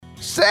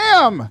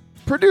Sam!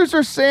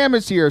 Producer Sam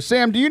is here.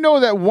 Sam, do you know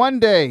that one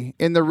day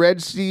in the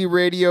Red Sea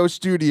Radio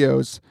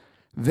studios,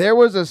 there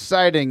was a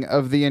sighting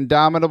of the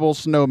indomitable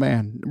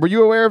snowman? Were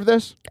you aware of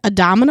this?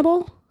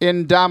 Indomitable?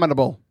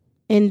 Indomitable.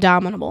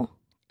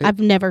 I've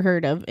never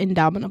heard of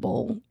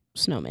indomitable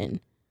snowman.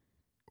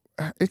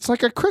 It's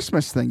like a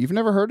Christmas thing. You've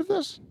never heard of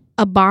this?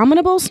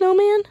 Abominable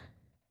snowman?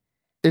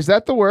 Is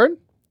that the word?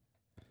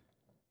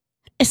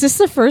 Is this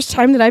the first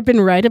time that I've been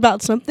right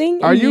about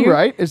something? Are you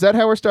right? Is that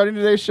how we're starting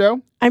today's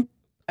show?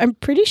 I'm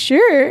pretty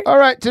sure. All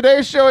right,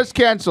 today's show is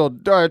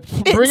canceled.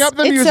 Bring up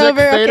the music. Over.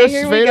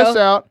 Fade us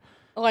out.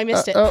 Oh, I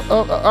missed it.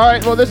 All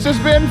right, well, this has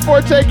been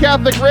Forte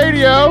Catholic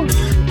Radio.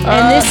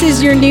 And this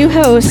is your new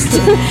host,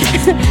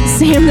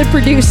 Sam the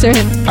producer.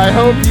 I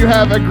hope you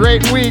have a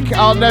great week.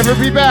 I'll never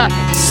be back.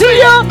 See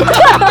ya!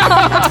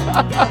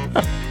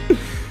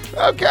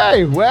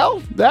 Okay,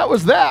 well, that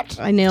was that.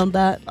 I nailed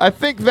that. I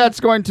think that's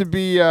going to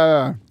be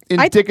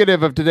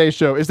indicative of today's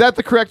show. Is that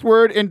the correct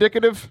word,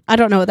 indicative? I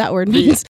don't know what that word means.